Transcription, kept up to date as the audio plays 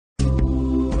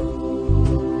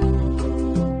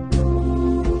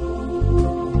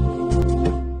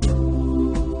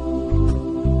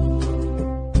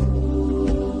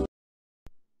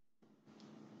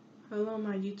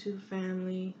my YouTube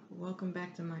family. Welcome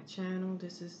back to my channel.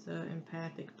 This is the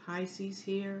Empathic Pisces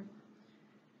here.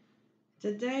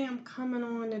 Today I'm coming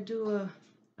on to do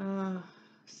a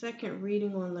second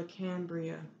reading on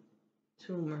Lacambria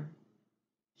Toomer.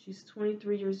 She's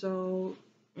 23 years old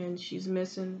and she's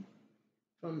missing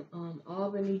from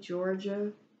Albany,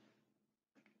 Georgia.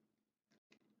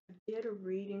 I did a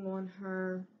reading on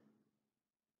her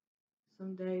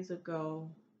some days ago,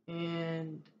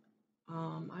 and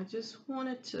I just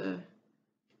wanted to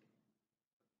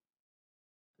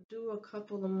do a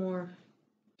couple of more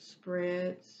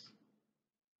spreads.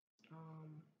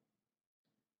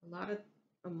 A lot of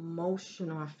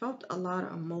I felt a lot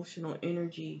of emotional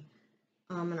energy,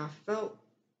 and I feel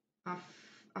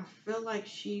like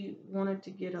she wanted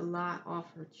to get a lot off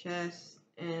her chest,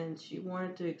 and she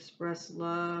wanted to express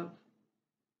love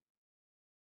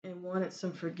and wanted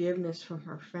some forgiveness from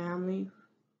her family.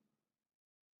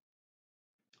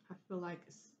 I feel like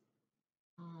it's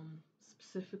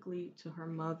specifically to her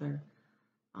mother.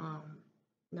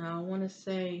 Now I want to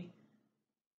say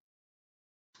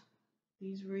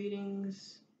these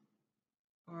readings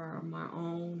are my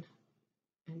own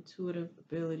intuitive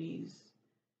abilities,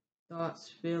 thoughts,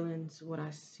 feelings, what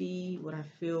I see, what I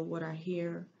feel, what I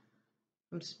hear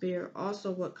from spirit.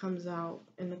 Also what comes out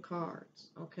in the cards,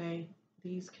 okay?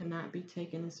 These cannot be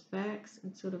taken as facts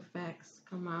until the facts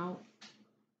come out.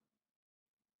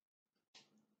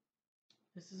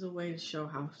 This is a way to show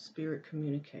how spirit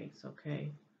communicates,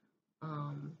 okay?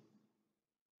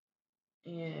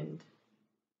 And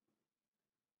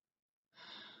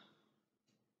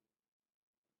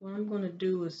what I'm going to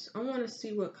do is I want to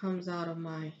see what comes out of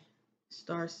my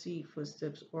Starseed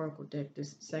Footsteps Oracle deck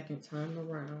this second time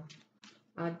around.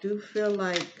 I do feel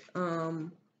like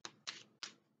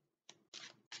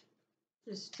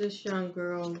this young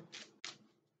girl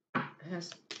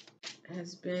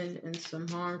has been in some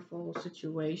harmful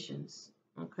situations,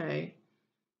 okay?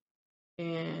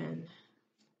 And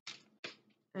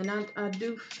I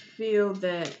do feel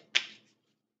that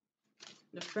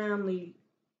the family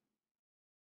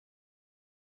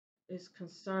is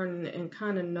concerned and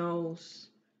kind of knows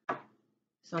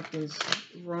something's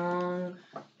wrong,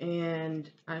 and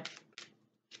I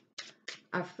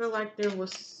feel like there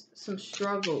was some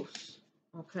struggles,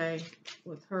 okay,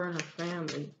 with her and her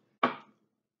family,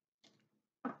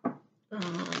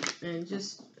 and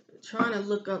just trying to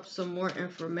look up some more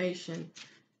information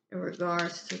in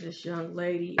regards to this young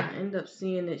lady. I end up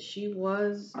seeing that she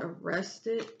was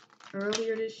arrested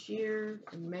earlier this year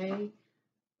in May,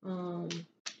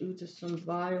 due to some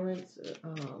violence,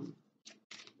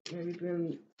 maybe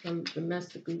been some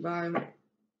domestically violent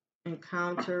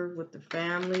encounter with the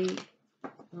family,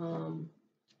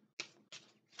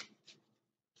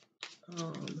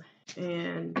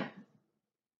 and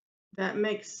that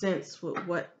makes sense with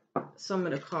what some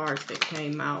of the cards that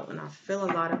came out, and I feel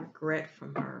a lot of regret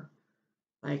from her.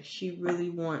 Like, she really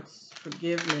wants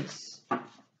forgiveness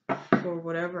for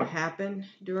whatever happened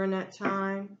during that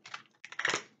time.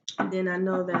 And then I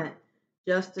know that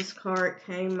Justice card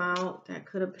came out that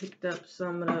could have picked up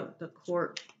some of the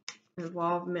court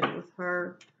involvement with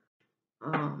her.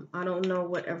 I don't know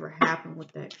whatever happened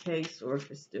with that case or if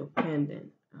it's still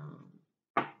pending.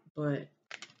 But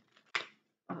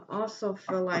I also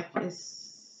feel like it's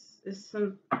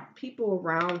some people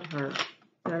around her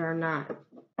that are not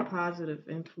positive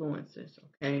influences,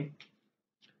 okay?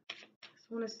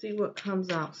 Just want to see what comes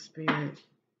out, Spirit.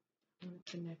 I want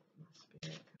to connect with my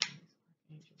spirit guides,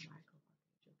 Archangel Michael,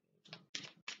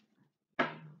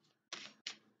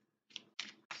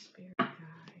 spirit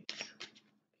guides,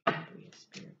 Cambria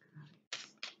spirit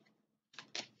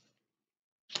guides.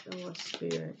 Show us,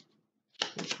 Spirit,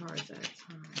 2 cards at a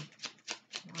time.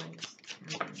 Why is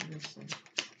Cambria missing?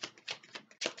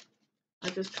 I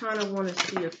just kind of want to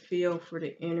see a feel for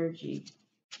the energy.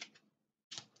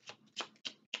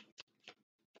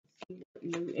 See what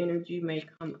new energy may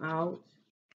come out.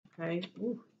 Okay.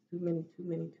 Ooh, too many.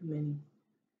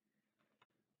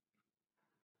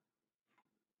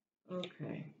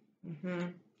 Okay.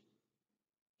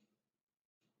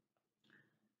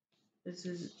 This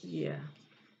is, yeah.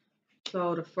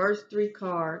 So the first 3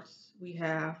 cards, we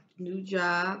have new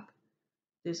job.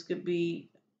 This could be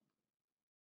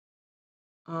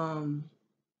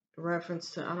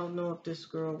reference to, I don't know if this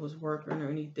girl was working or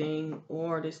anything,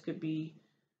 or this could be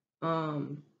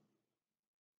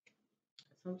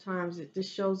sometimes this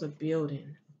shows a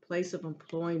building, a place of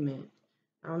employment.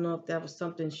 I don't know if that was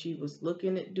something she was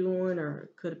looking at doing, or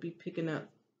could it be picking up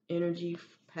energy,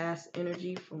 past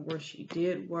energy from where she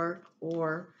did work,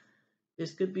 or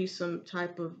this could be some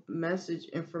type of message,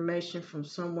 information from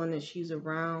someone that she's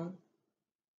around.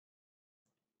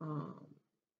 um,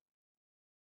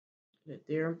 that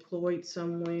they're employed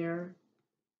somewhere,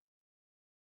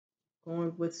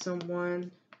 going with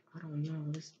someone. I don't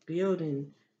know. This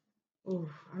building, oh,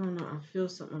 I don't know. I feel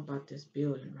something about this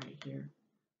building right here.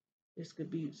 This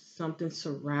could be something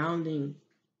surrounding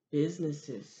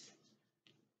businesses.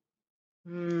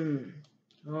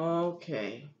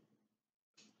 Okay.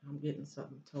 I'm getting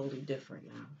something totally different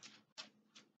now.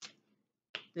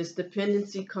 This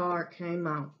dependency card came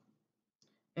out,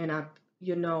 and I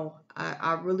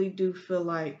really do feel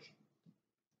like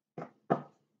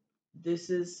this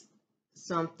is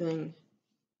something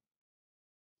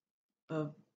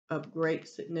of great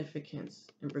significance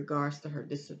in regards to her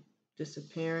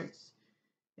disappearance,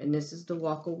 and this is the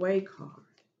walk away card.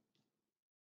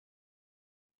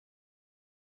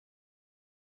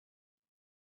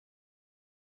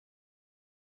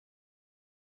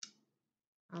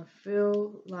 I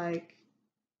feel like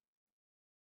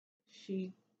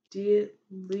she did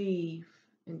leave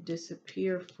and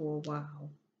disappear for a while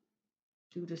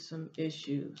due to some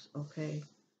issues, okay?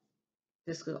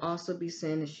 This could also be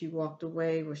saying that she walked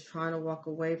away, was trying to walk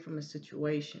away from a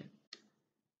situation,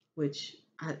 which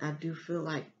I do feel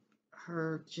like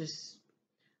her just,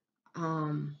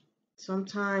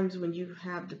 sometimes when you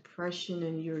have depression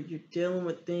and you're dealing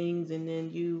with things, and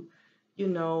then you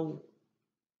know,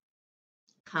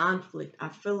 conflict. I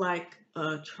feel like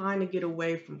trying to get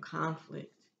away from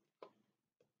conflict.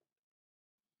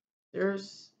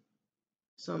 There's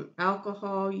some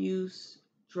alcohol use,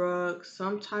 drugs,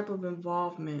 some type of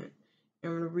involvement,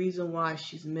 and the reason why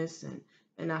she's missing.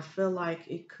 And I feel like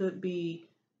it could be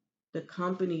the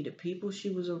company, the people she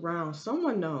was around.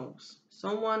 Someone knows.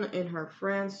 Someone in her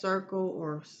friend circle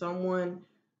or someone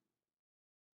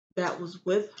that was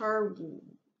with her.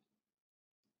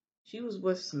 She was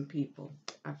with some people.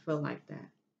 I feel like that.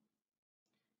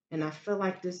 And I feel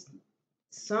like this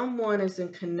someone is in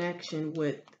connection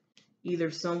with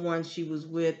either someone she was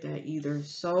with that either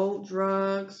sold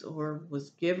drugs or was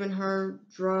giving her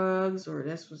drugs, or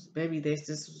this was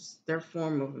their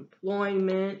form of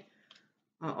employment.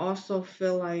 I also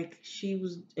feel like she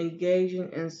was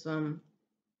engaging in some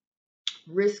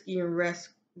risky and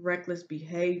reckless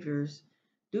behaviors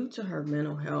due to her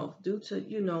mental health, due to,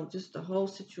 just the whole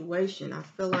situation. I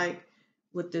feel like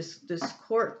with this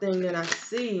court thing that I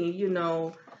see,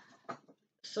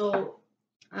 so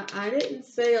I didn't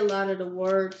say a lot of the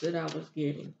words that I was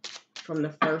getting from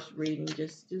the first reading,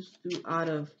 just due out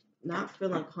of not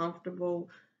feeling comfortable,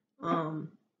 and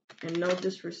no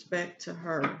disrespect to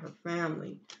her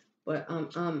family, but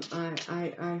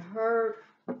I heard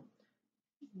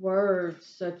words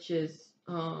such as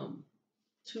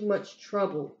too much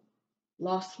trouble,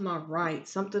 lost my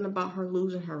rights, something about her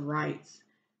losing her rights,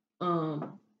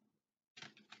 and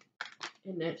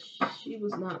that she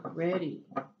was not ready.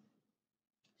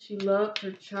 She loved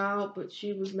her child, but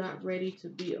she was not ready to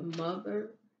be a mother,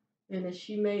 and that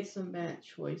she made some bad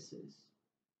choices.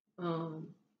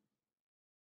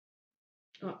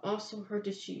 I also heard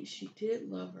that she did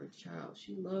love her child.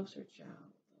 She loves her child.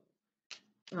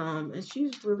 And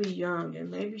she's really young, and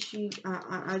maybe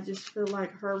I just feel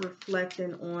like her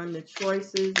reflecting on the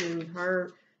choices and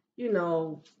her,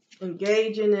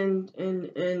 engaging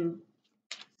in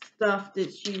stuff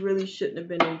that she really shouldn't have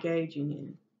been engaging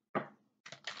in.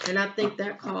 And I think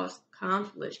that caused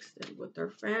conflicts with her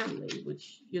family,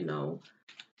 which,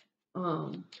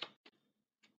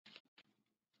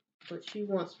 but she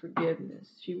wants forgiveness.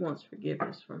 She wants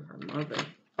forgiveness from her mother.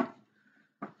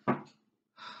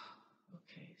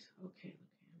 Okay.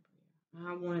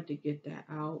 I wanted to get that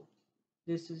out.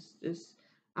 This.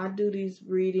 I do these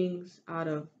readings out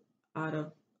of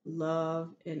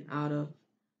love and out of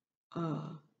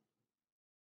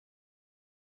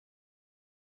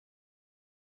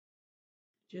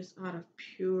just out of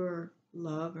pure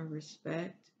love and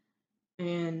respect.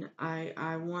 And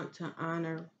I want to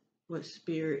honor what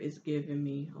spirit is giving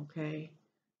me, okay?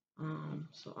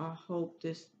 So I hope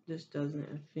this doesn't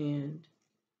offend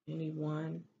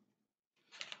anyone.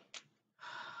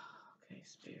 Okay,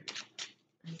 spirit.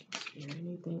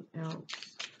 Anything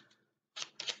else?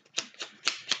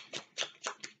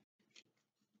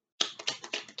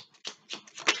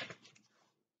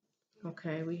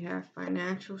 Okay, we have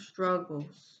financial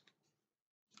struggles.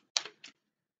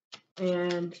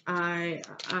 And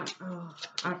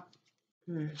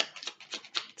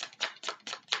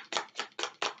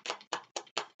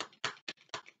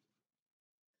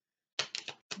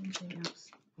anything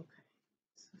else? Okay,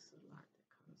 this is a lot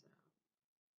that comes out.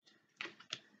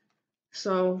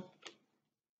 So,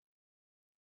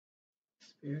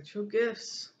 spiritual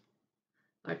gifts.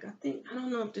 Like, I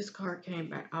don't know if this card came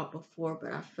back out before,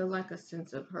 but I feel like a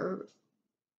sense of her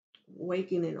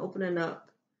waking and opening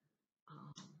up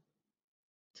um,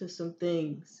 to some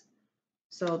things.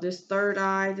 So this third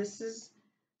eye, this is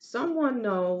someone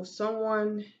knows,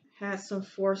 someone has some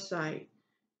foresight.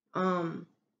 Um,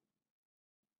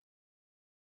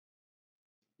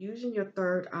 Using your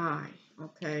third eye,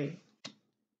 okay?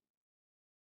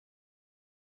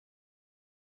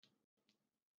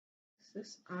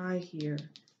 This eye here.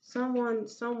 Someone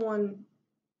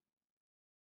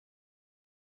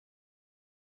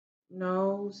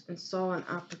knows and saw an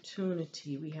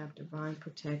opportunity. We have divine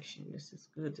protection. This is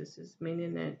good. This is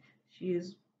meaning that she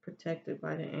is protected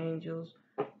by the angels.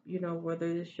 You know,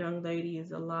 whether this young lady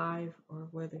is alive or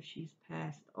whether she's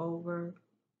passed over,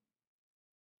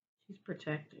 she's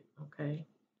protected, okay?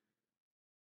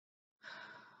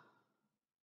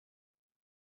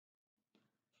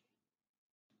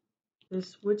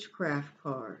 This witchcraft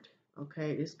card,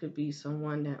 okay? This could be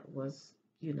someone that was,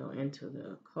 you know, into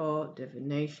the occult,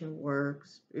 divination work,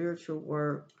 spiritual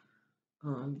work,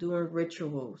 doing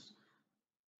rituals.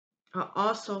 I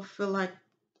also feel like,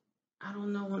 I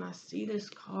don't know, when I see this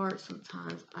card,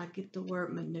 sometimes I get the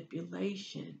word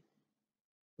manipulation.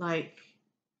 Like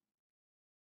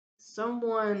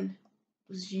someone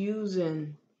was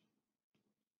using,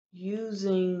 I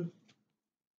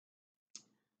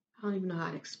don't even know how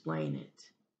to explain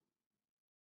it.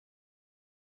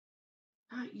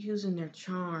 Not using their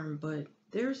charm, but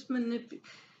there's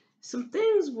some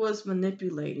things was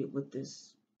manipulated with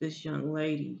this young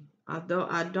lady. Although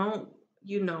I don't,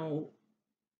 you know,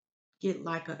 get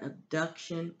like an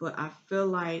abduction, but I feel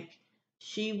like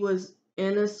she was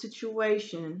in a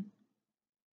situation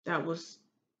that was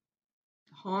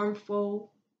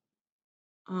harmful,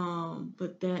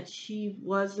 but that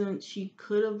she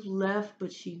could have left,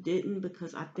 but she didn't,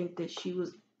 because I think that she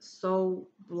was so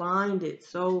blinded,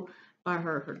 so by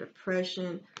her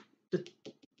depression, the,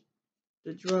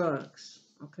 the drugs,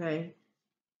 okay?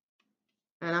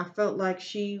 And I felt like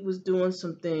she was doing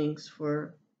some things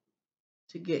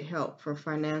to get help for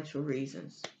financial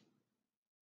reasons.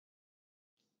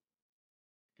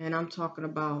 And I'm talking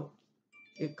about,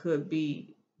 it could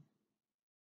be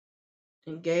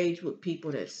engage with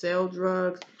people that sell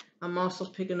drugs. I'm also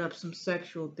picking up some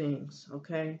sexual things,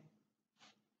 okay?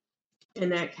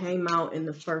 And that came out in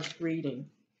the first reading.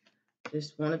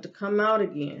 This wanted to come out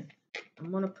again.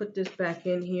 I'm going to put this back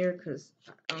in here because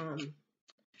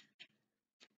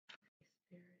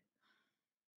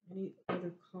any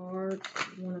other cards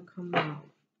want to come out?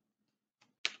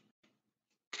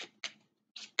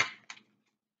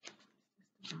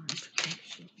 Divine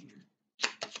protection here.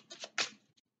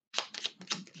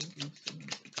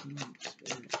 Come out,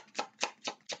 Spirit.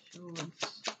 Show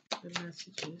us the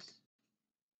messages.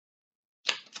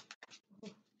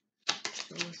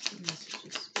 Show us the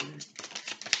messages, Spirit.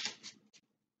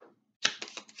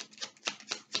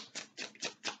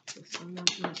 So someone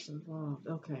gets involved.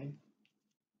 Okay.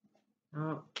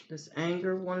 Now, this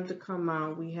anger wanted to come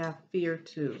out. We have fear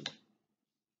too.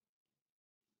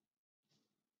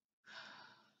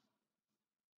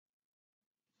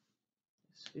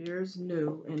 This fear is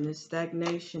new, and this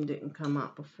stagnation didn't come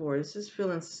out before. This is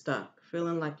feeling stuck,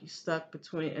 feeling like you're stuck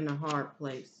in a hard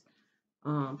place,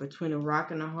 between a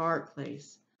rock and a hard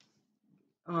place.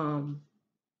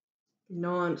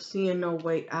 Seeing no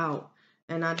way out.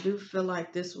 And I do feel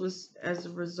like this was as a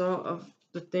result of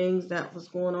the things that was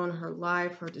going on in her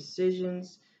life, her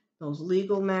decisions, those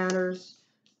legal matters.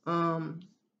 This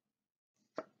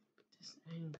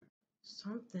anger.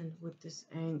 Something with this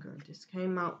anger. This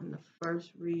came out in the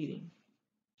first reading.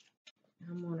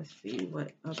 I'm going to see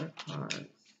what other cards.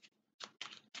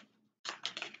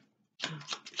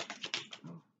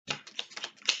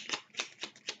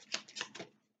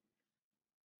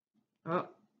 Oh,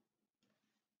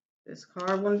 this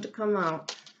card wanted to come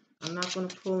out. I'm not going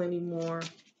to pull any more.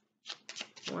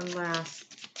 One last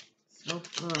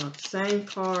self-love. Same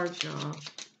cards, y'all.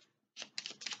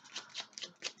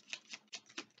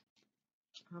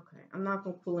 Okay, I'm not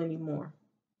going to pull any more.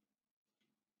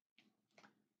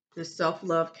 This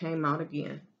self-love came out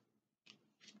again.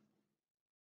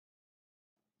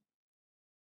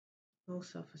 Low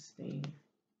self-esteem.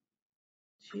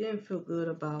 She didn't feel good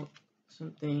about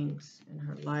some things in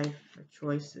her life, her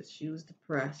choices. She was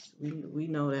depressed. We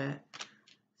know that.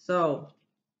 So,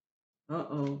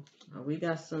 we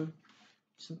got some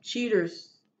cheaters.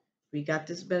 We got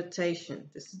this meditation.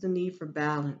 This is the need for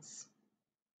balance,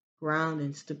 ground,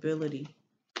 and stability.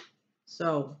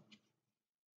 So,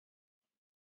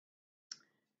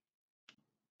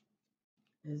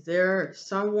 is there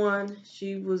someone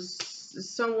she was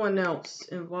is someone else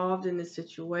involved in this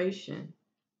situation.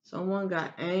 Someone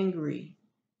got angry.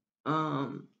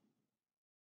 Someone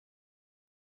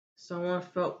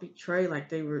felt betrayed, like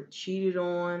they were cheated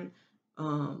on,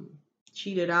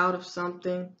 cheated out of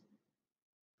something.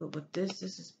 But with this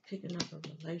is picking up a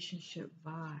relationship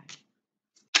vibe.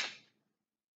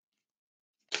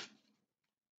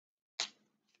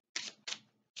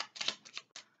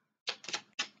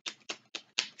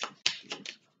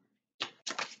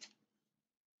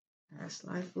 Past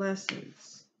life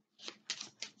lessons.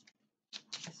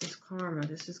 This is karma.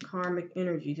 This is karmic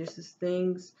energy. This is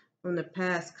things from the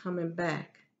past coming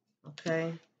back.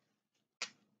 Okay?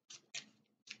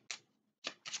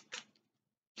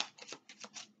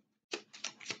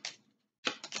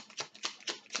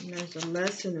 And there's a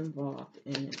lesson involved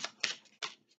in it.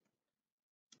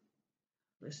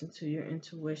 Listen to your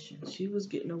intuition. She was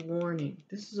getting a warning.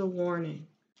 This is a warning.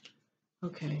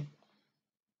 Okay.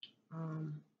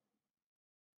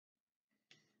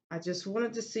 I just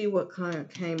wanted to see what kind of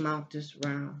came out this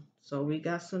round. So we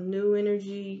got some new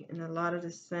energy and a lot of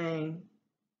the same.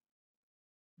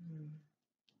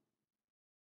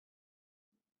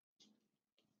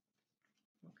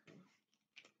 Okay.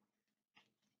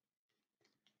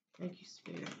 Thank you,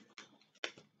 Spirit.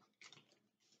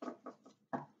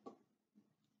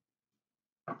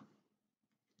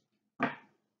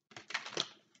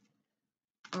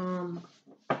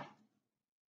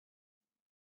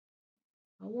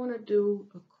 I want to do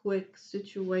a quick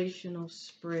situational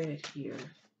spread here.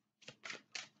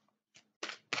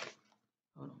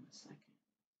 Hold on a second.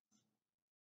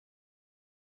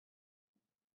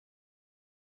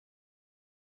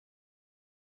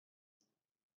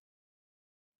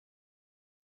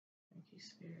 Thank you,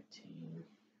 Spirit Team.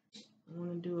 I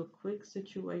want to do a quick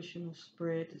situational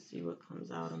spread to see what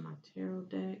comes out of my tarot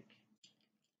deck.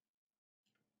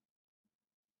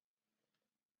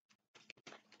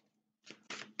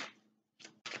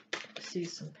 See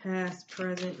some past,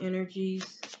 present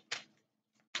energies.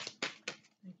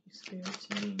 Thank you, Spirit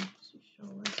Team, to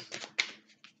show us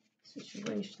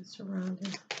situations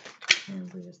surrounding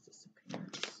Lambria's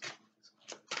disappearance.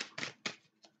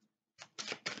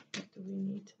 What do we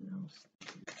need to know?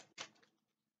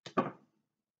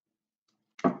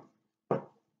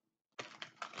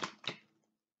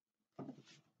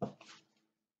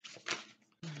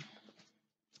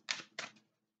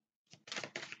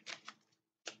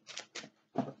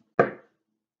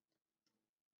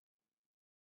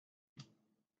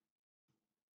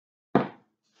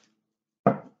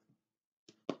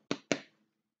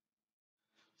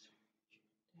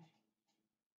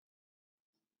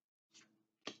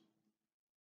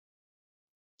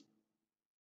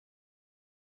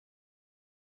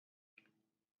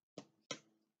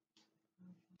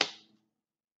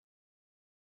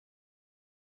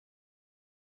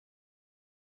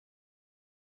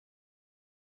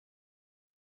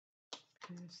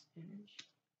 Past energy,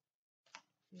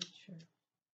 future,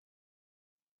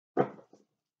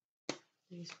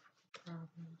 these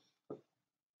problems.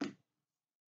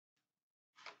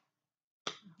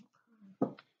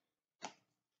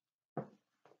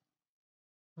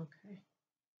 Okay.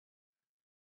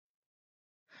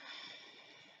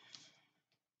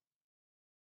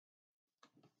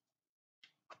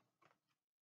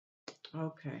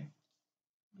 Okay.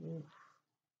 Oof.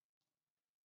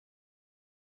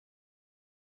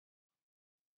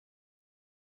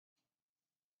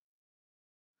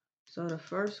 So the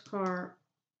first card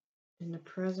in the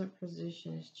present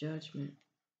position is Judgment.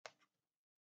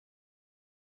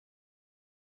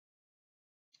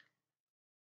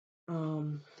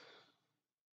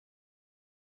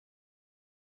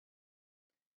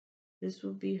 This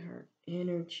will be her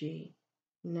energy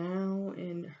now,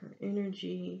 and her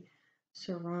energy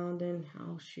surrounding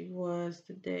how she was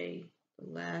today, the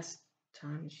last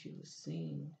time she was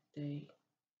seen, the day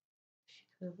she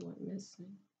could have went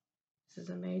missing. This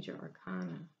is a major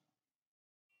arcana.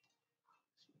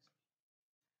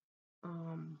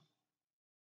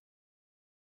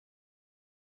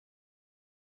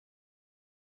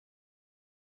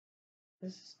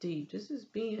 This is deep.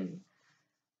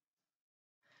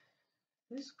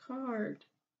 This card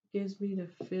gives me the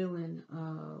feeling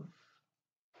of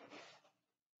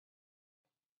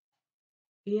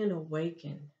being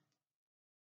awakened.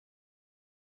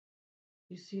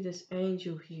 You see this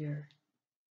angel here.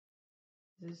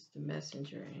 This is the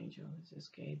messenger angel. Is this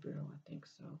Gabriel? I think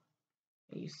so.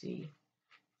 And you see,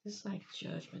 this like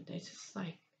judgment. They just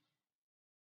like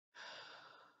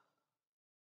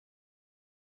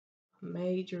a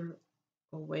major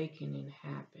awakening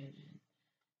happening.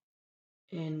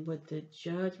 And with the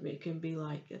judgment, it can be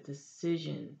like a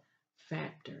decision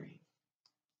factoring.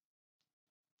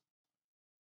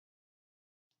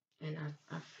 And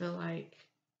I feel like,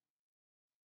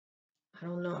 I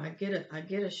don't know, I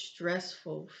get a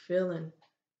stressful feeling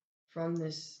from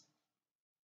this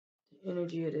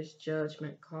energy of this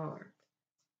Judgment card.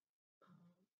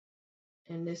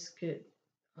 And this could,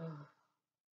 uh,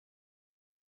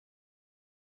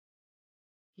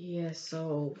 yeah,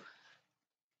 so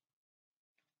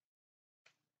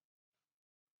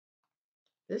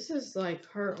this is like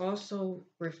her also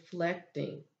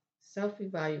reflecting,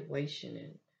 self-evaluation,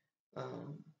 and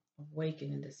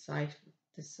awakening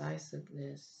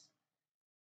decisiveness,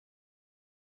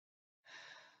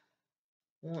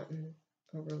 wanting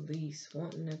a release,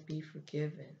 wanting to be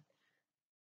forgiven.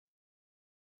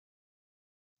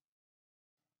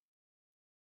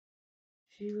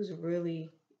 She was really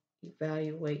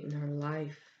evaluating her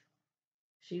life.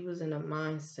 She was in a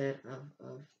mindset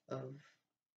of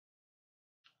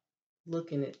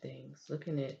looking at things,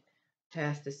 looking at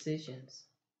past decisions.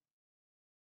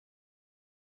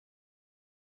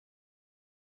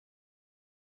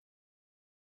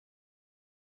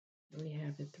 We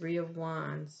have the Three of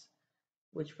Wands,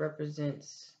 which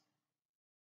represents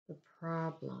the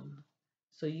problem.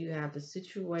 So you have the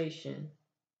situation,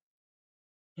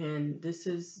 and this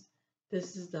is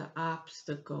the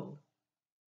obstacle.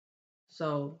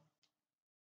 So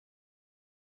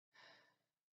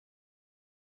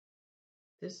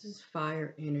this is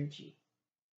fire energy.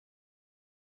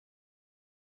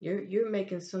 You're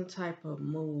making some type of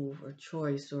move or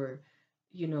choice, or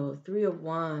Three of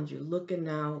Wands, you're looking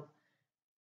out.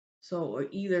 So, or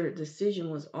either a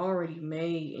decision was already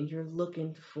made and you're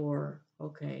looking for,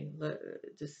 okay,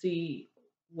 to see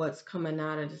what's coming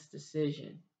out of this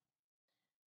decision.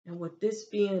 And with this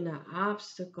being an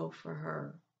obstacle for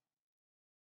her,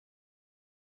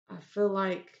 I feel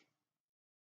like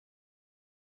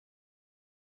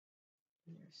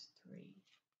there's three.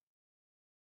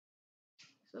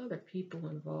 There's other people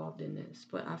involved in this,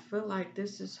 but I feel like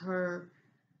this is her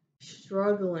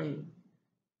struggling.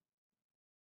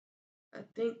 I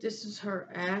think this is her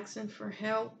asking for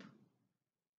help,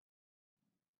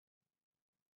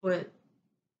 but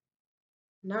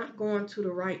not going to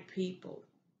the right people.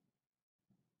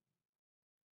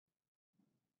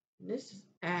 And this is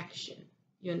action,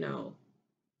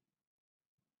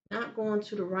 not going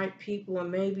to the right people and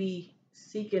maybe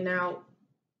seeking out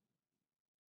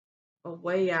a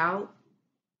way out,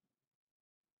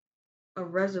 a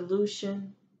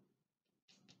resolution,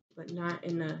 but not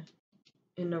in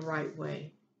the right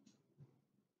way.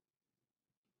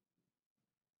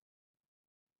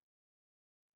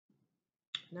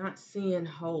 Not seeing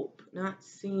hope, not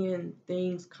seeing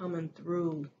things coming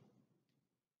through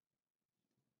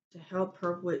to help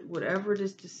her with whatever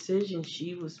this decision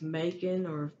she was making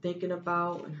or thinking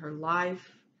about in her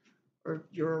life, or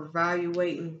you're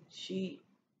evaluating. She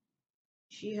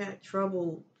had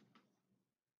trouble,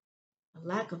 a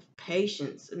lack of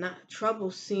patience, not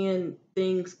trouble seeing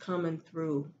things coming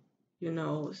through.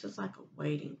 It's just like a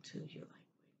waiting too. You're like,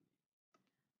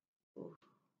 ooh,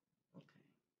 okay.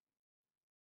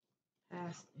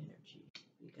 Past energy.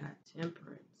 We got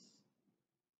Temperance.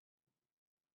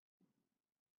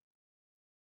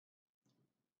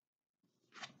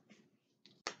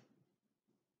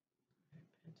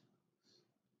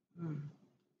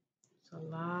 It's a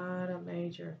lot of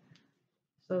major.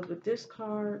 So with this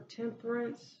card,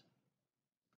 Temperance,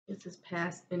 this is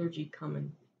past energy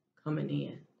coming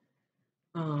in.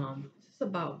 This is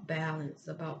about balance,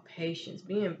 about patience,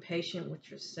 being patient with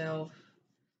yourself,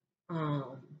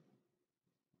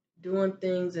 doing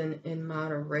things in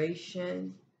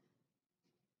moderation.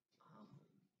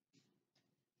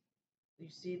 You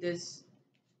see this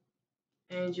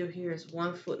angel here is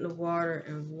 1 foot in the water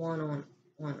and one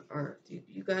on earth.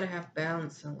 You got to have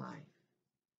balance in life.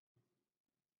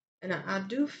 And I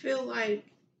do feel like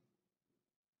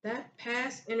that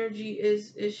past energy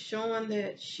is showing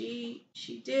that she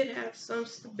did have some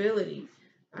stability.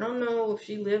 I don't know if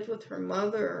she lived with her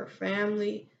mother or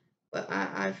family, but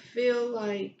I feel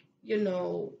like,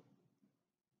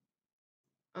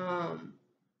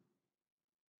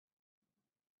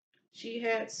 she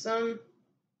had some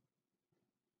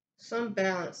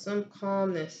balance, some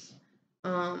calmness.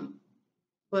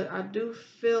 But I do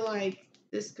feel like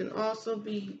this can also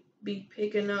be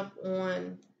picking up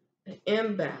on an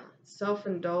imbalance,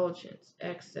 self-indulgence,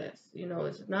 excess.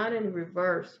 It's not in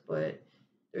reverse, but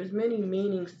there's many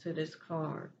meanings to this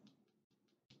card.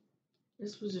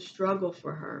 This was a struggle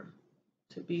for her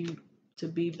to be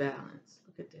balanced.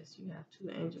 Look at this. You have two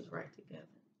angels right together.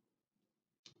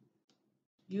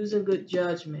 Using good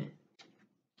judgment.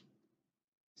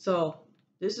 So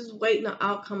this is waiting an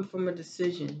outcome from a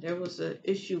decision. There was an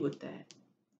issue with that.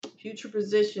 future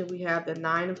position, we have the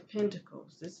Nine of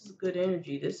Pentacles. This is good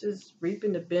energy. This is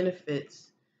reaping the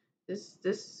benefits. This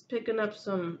is picking up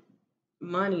some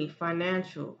money,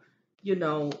 financial, you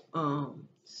know,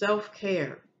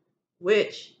 self-care,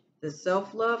 which the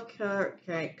self-love card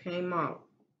came out.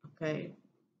 Okay.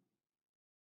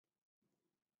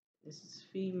 This is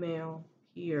female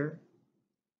here.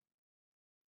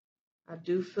 I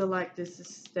do feel like this is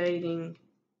stating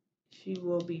she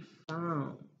will be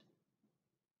found.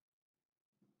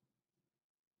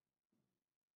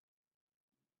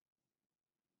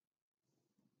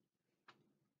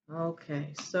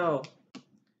 Okay, so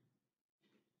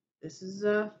this is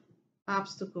a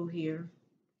obstacle here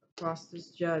across this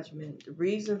judgment. The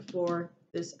reason for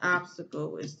this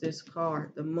obstacle is this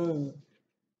card, the moon.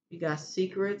 You got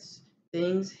secrets,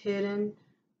 things hidden.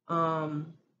 I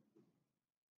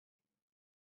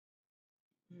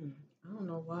don't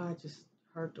know why I just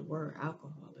heard the word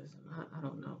alcoholism. I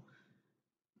don't know.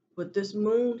 But this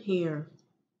moon here,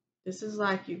 this is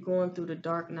like you're going through the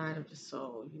dark night of the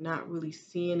soul. You're not really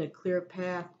seeing a clear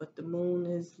path, but the moon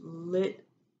is lit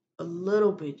a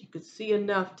little bit. You could see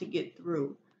enough to get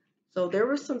through. So there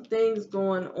were some things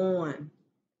going on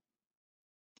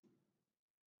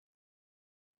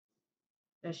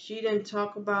that she didn't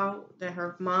talk about, that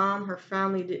her mom, her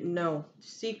family didn't know.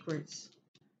 Secrets.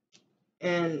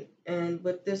 And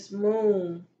with this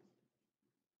moon,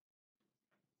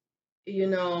 you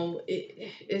know,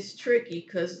 it's tricky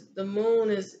because the moon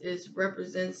is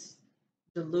represents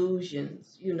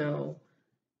delusions, you know,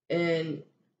 and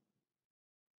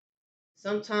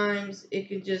sometimes it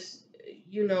can just,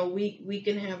 you know, we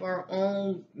can have our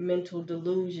own mental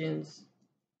delusions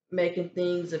making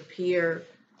things appear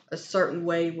a certain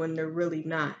way when they're really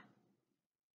not.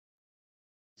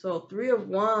 So Three of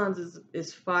Wands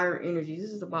is fire energy.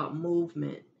 This is about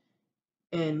movement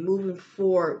and moving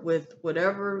forward with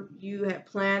whatever you had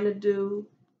planned to do,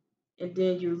 and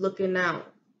then you're looking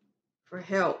out for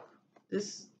help.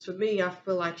 This, to me, I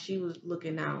feel like she was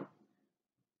looking out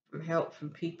for help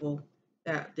from people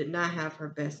that did not have her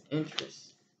best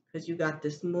interests. Because you got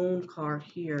this moon card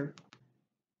here.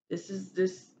 This is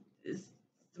the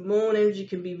moon energy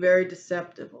can be very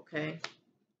deceptive, okay?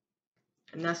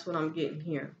 And that's what I'm getting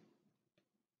here.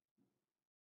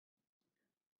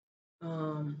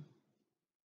 I'm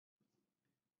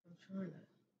trying to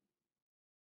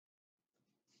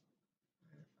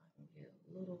find if I can get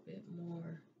a little bit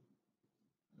more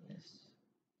on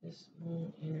this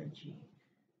moon energy.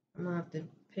 I'm gonna have to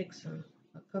pick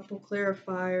a couple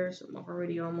clarifiers. I'm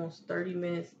already almost 30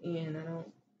 minutes in. I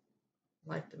don't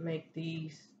like to make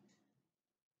these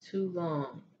too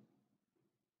long.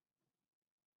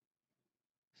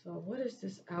 So what is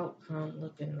this outcome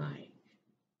looking like?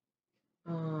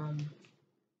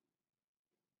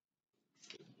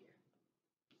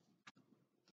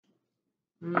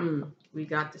 We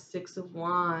got the Six of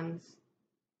Wands.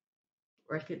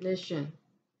 Recognition.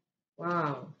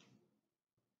 Wow.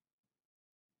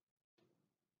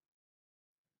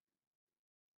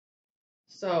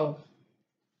 So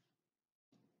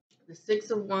the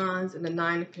Six of Wands and the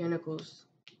Nine of Pentacles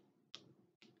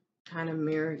kind of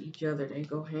mirror each other. They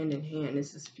go hand in hand.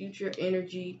 This is future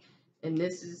energy, and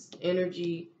this is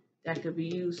energy that could be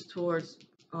used towards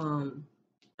the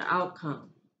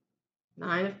outcome.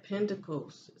 Nine of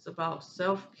Pentacles is about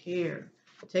self-care,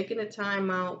 taking the time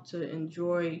out to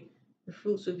enjoy the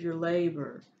fruits of your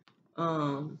labor.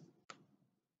 And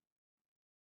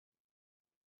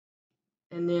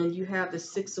then you have the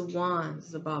Six of Wands.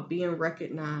 It's about being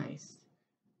recognized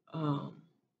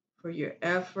for your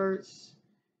efforts.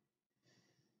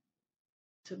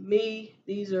 To me,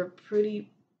 these are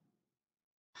pretty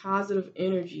positive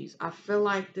energies. I feel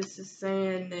like this is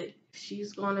saying that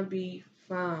she's going to be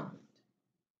found.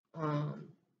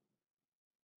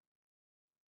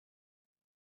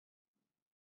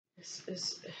 She's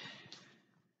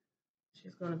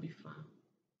going to be found.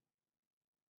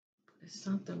 There's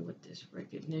something with this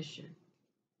recognition.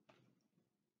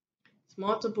 It's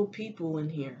multiple people in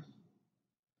here.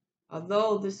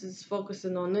 Although this is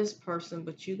focusing on this person,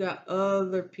 but you got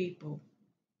other people,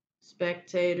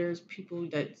 spectators, people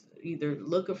that either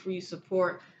looking for you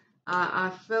support.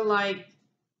 I feel like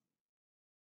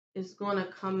it's going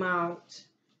to come out.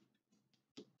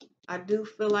 I do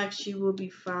feel like she will be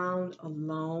found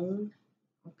alone,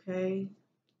 okay?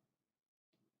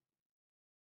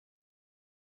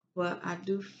 But I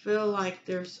do feel like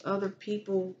there's other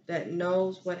people that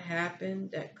knows what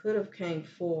happened that could have came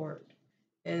forward.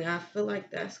 And I feel like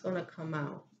that's going to come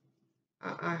out.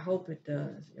 I hope it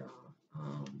does, y'all. I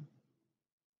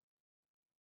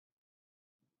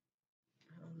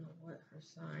don't know what her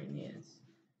sign is.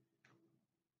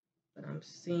 but I'm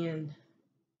seeing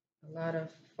a lot of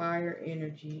fire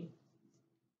energy.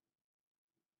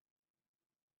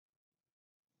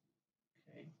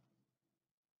 Okay,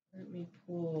 let me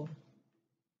pull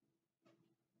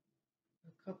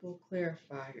a couple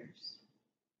clarifiers.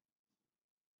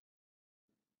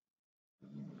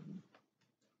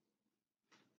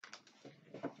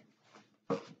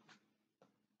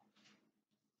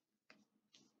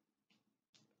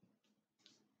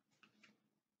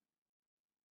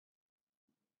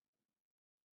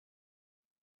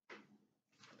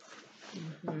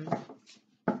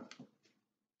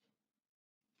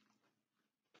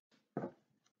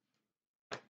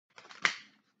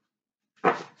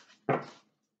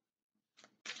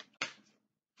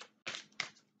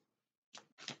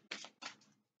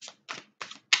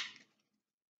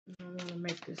 I don't want to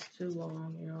make this too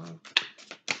long, y'all.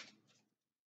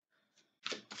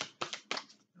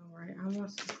 Alright, I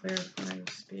want some clarifying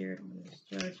spirit on this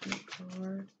judgment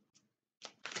card.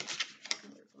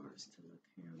 In regards to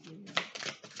Lacambria.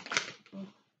 Oh.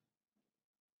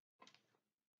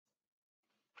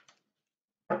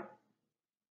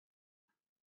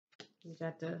 We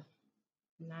got the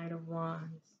Knight of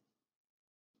Wands.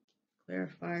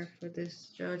 Clarifier for this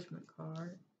judgment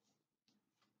card.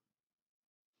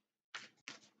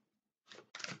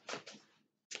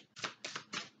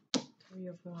 Three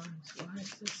of Wands. Why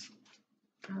is this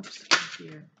obstacle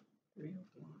here? Three of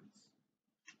Wands.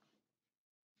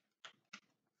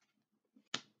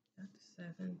 Got the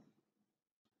 7.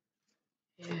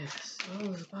 Yes, all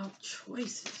is about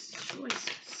choices.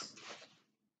 Choices.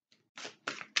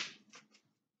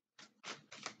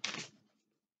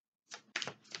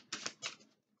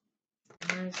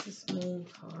 Why is this Moon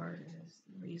card is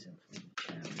the reason for the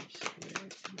challenge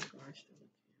spirit in regards to the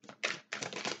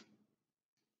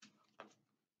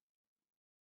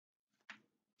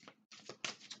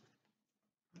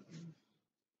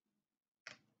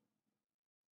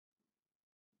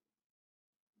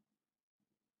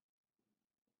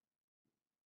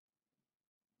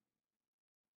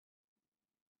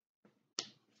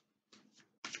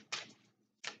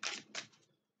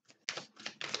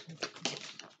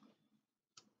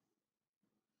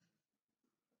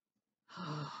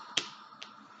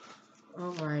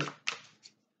all right.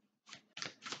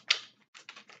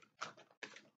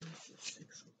 This is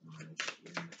 6 of Wands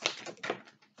here.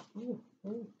 Oh,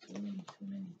 too many.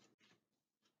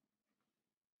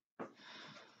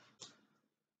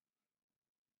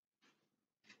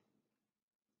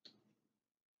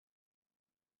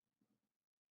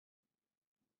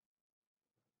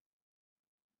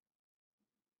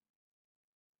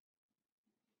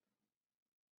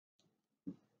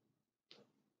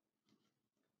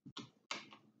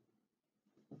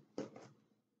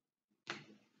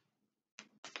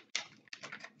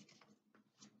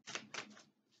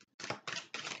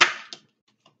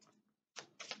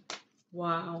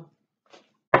 Wow.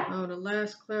 Oh, the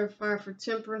last clarifier for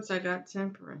Temperance, I got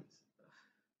Temperance.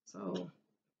 So,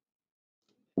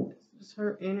 this is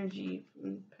her energy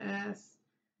from the past.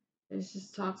 It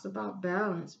just talks about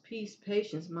balance, peace,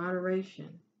 patience,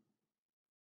 moderation.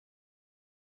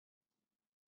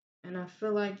 And I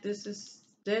feel like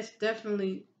that's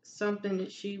definitely something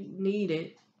that she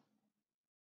needed.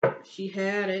 She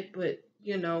had it, but,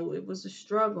 you know, it was a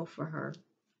struggle for her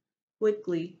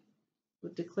quickly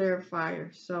with the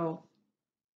clarifier. So,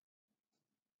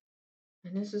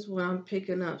 and this is what I'm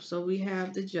picking up. So we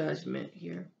have the Judgment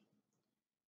here.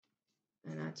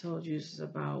 And I told you this is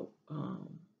about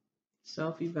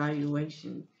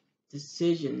self-evaluation,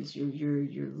 decisions.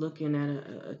 You're looking at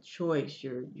a choice.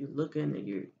 You're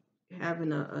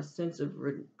having a sense of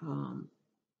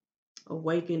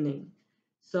awakening.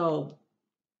 So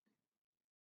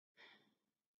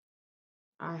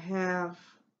I have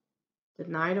the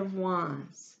Knight of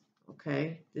Wands.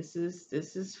 Okay, this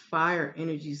is fire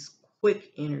energies,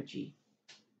 quick energy.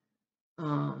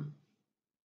 And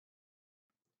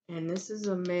this is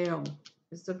a male.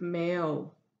 It's a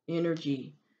male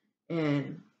energy,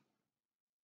 and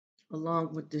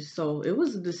along with this, so it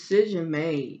was a decision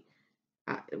made.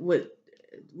 With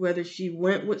whether she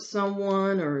went with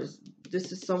someone or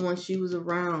this is someone she was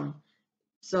around.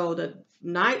 So the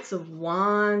Knights of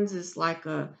Wands is like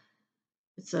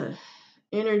it's a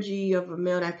energy of a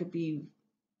male that could be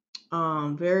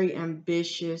very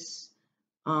ambitious.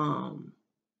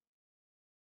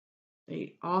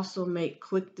 They also make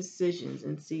quick decisions.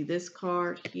 And see, this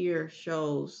card here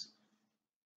shows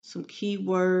some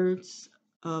keywords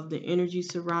of the energy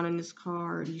surrounding this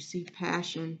card. You see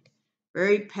passion,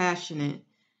 very passionate.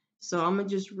 So I'm going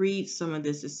to just read some of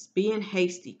this. It's being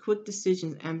hasty, quick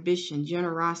decisions, ambition,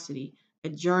 generosity, a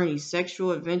journey,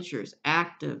 sexual adventures,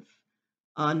 active,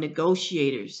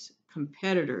 negotiators,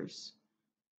 competitors,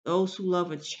 those who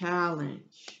love a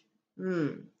challenge.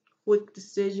 Quick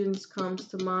decisions comes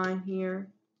to mind here.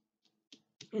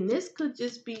 And this could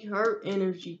just be her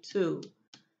energy too.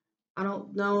 I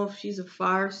don't know if she's a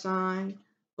fire sign,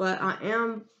 but I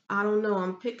don't know,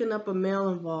 I'm picking up a male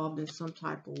involved in some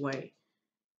type of way.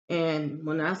 And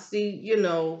when I see,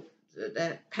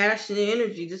 that passionate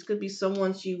energy, this could be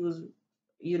someone she was,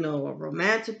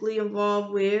 romantically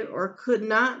involved with, or could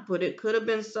not, but it could have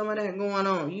been some of that going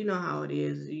on. You know how it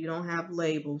is. You don't have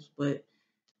labels, but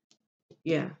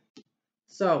yeah.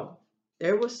 So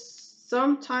there was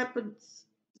some type of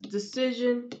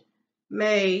decision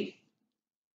made,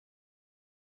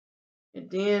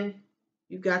 and then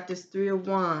you got this Three of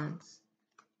Wands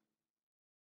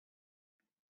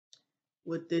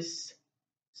with this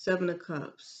Seven of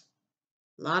Cups.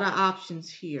 A lot of options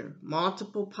here,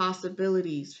 multiple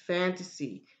possibilities,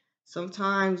 fantasy.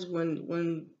 Sometimes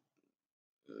when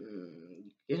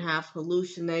you can have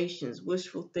hallucinations,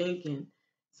 wishful thinking.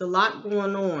 It's a lot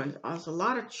going on. There's a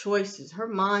lot of choices. Her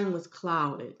mind was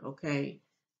clouded, okay?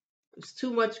 There's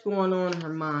too much going on in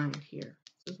her mind here.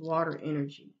 This is water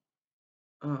energy.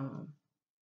 I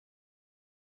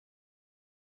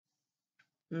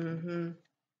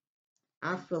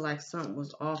feel like something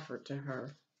was offered to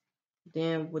her.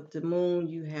 Then with the moon,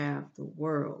 you have the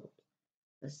world,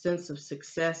 a sense of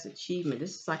success, achievement.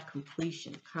 This is like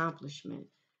completion, accomplishment.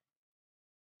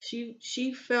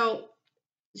 She felt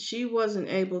she wasn't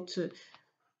able to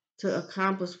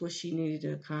accomplish what she needed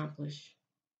to accomplish,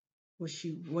 what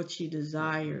she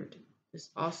desired.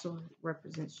 This also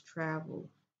represents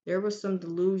travel. There was some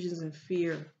delusions and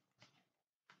fear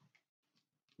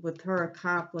with her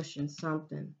accomplishing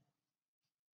something.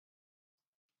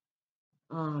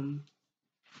 Mm,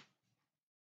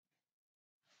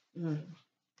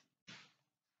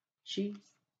 she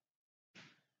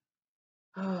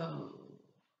oh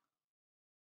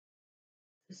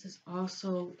this is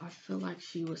also, I feel like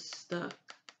she was stuck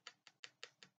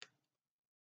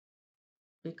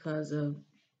because of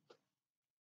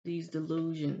these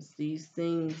delusions, these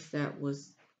things that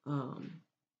was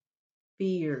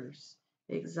fears,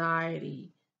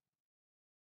 anxiety,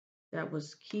 that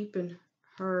was keeping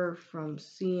her from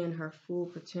seeing her full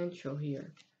potential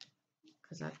here.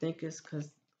 Because I think it's because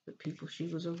the people she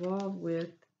was involved with,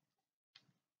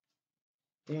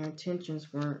 their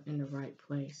intentions weren't in the right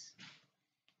place.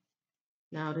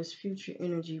 Now, this future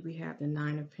energy, we have the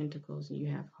Nine of Pentacles, and you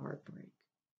have heartbreak,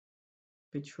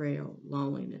 betrayal,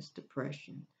 loneliness,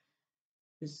 depression.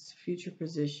 This is future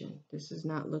position. This is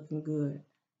not looking good.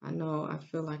 I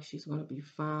feel like she's going to be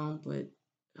found, but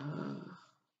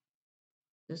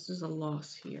this is a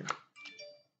loss here.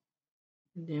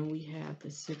 And then we have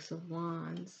the Six of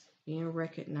Wands, being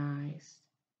recognized.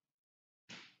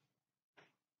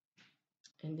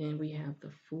 And then we have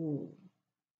the Fool,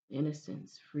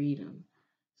 innocence, freedom.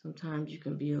 Sometimes you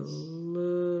can be a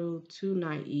little too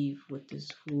naive with this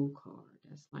Fool card.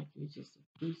 That's like you're just a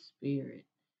free spirit.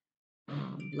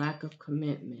 Lack of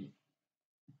commitment.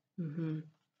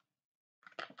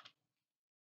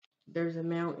 There's a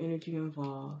male energy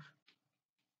involved.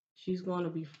 She's going to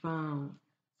be found.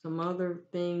 Some other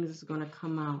things is going to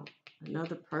come out.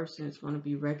 Another person is going to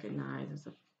be recognized as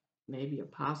maybe a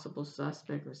possible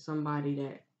suspect or somebody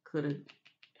that could have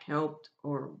helped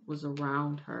or was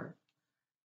around her.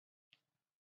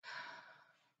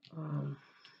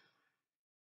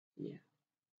 Yeah.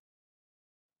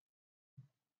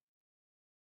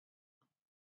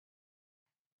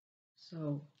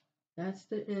 So that's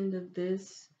the end of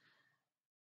this.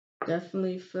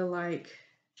 Definitely feel like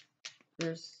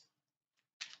there's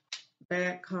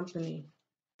bad company.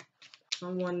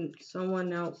 Someone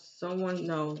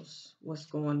knows what's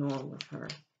going on with her.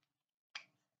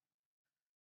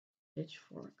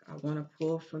 Pitchfork. I want to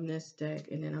pull from this deck,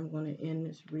 and then I'm going to end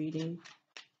this reading.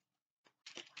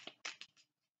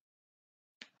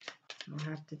 I'll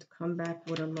have to come back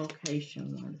with a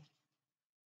location one.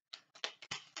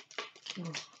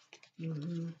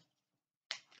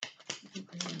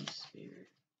 Damn spirit.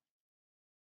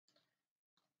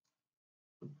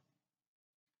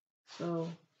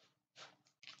 So,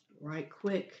 right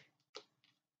quick,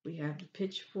 we have the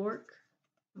pitchfork,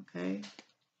 okay?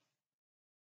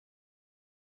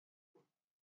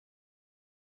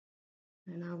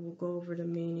 And I will go over the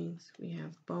meanings. We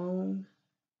have bone,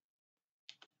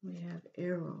 we have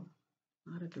arrow,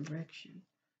 out of direction,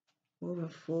 moving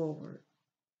forward.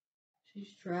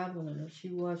 She's traveling, or she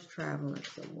was traveling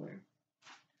somewhere.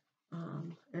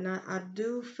 And I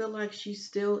do feel like she's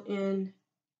still in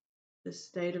the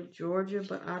state of Georgia,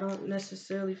 but I don't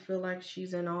necessarily feel like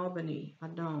she's in Albany. I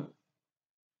don't.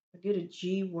 I get a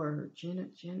G word,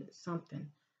 something.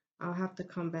 I'll have to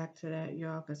come back to that,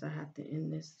 y'all, because I have to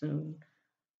end this soon.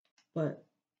 But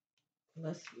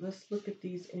let's look at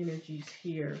these energies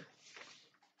here.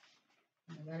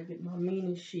 I gotta get my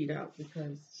meaning sheet out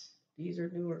because these are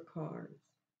newer cards.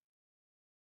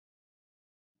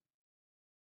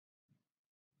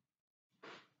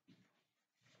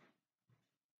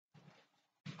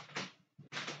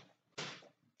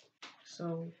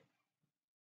 So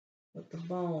with the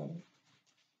bone,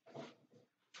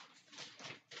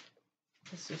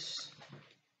 this is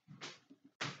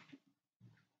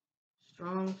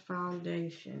strong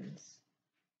foundations,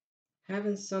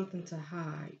 having something to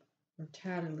hide,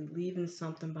 mortality, leaving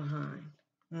something behind.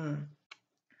 I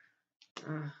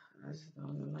just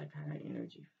don't like how that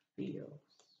energy feels.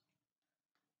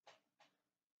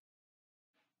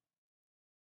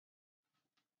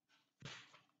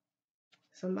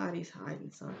 Somebody's hiding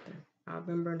something. I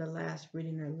remember in the last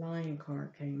reading, that lion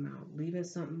card came out, leaving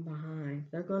something behind.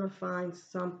 They're going to find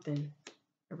something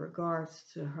in regards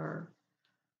to her.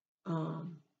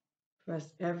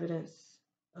 Plus evidence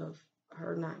of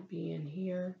her not being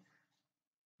here.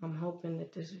 I'm hoping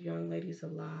that this young lady's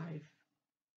alive.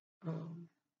 I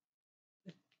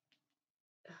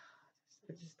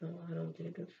don't get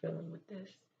a good feeling with this.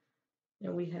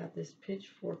 And we have this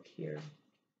pitchfork here.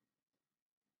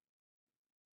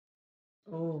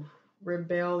 Oh,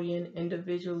 rebellion,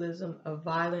 individualism, a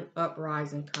violent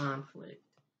uprising, conflict.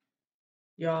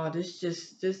 Y'all, this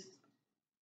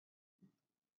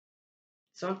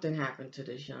something happened to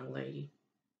this young lady.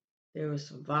 There was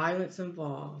some violence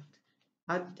involved.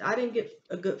 I didn't get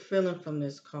a good feeling from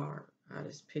this card, how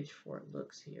this pitchfork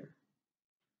looks here.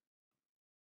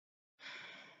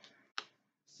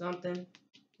 Something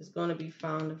is going to be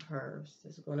found of hers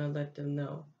that's going to let them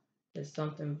know that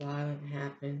something violent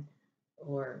happened,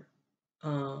 or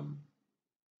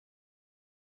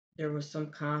there was some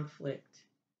conflict.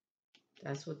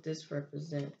 That's what this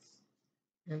represents.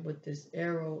 And with this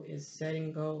arrow is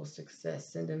setting goals,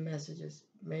 success, sending messages,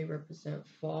 may represent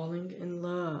falling in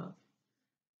love.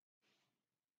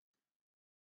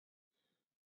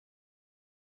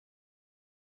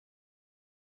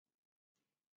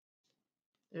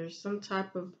 There's some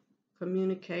type of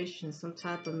communication, some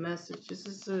type of message.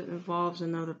 This involves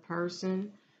another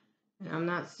person. And I'm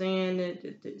not saying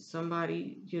that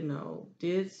somebody,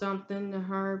 did something to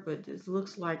her, but it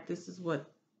looks like this is what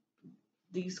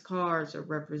these cards are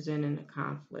representing, a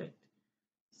conflict.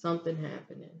 Something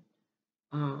happening.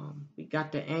 We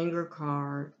got the anger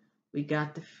card. We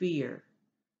got the fear.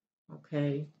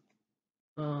 Okay.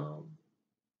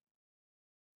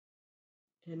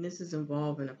 And this is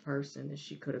involving a person that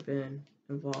she could have been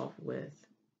involved with.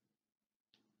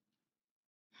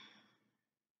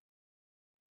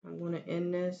 I'm going to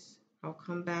end this. I'll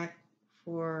come back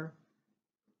for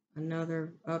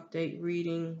another update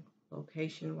reading,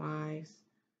 location-wise.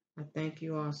 I thank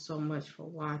you all so much for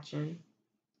watching.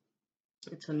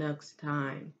 Until next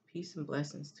time, peace and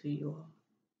blessings to you all.